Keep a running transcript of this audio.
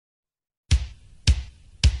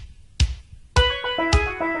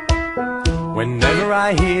Whenever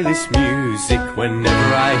I hear this music,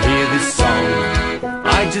 whenever I hear this song,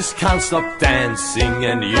 I just can't stop dancing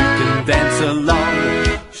and you can dance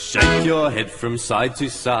along. Shake your head from side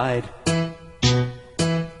to side,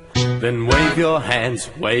 then wave your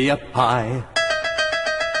hands way up high.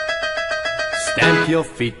 Stamp your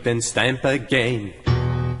feet, then stamp again.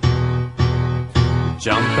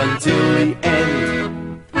 Jump until the end.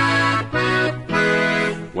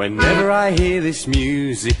 Whenever I hear this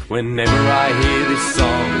music, whenever I hear this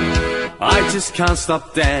song, I just can't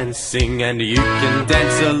stop dancing and you can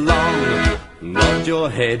dance along. Nod your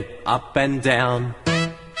head up and down,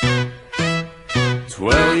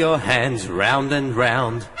 twirl your hands round and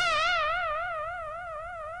round,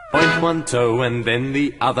 point one toe and then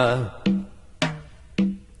the other,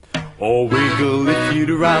 or wiggle if you'd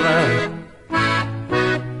rather.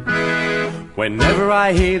 Whenever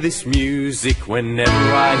I hear this music, whenever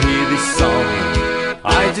I hear this song,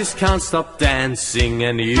 I just can't stop dancing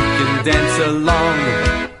and you can dance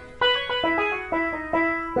along.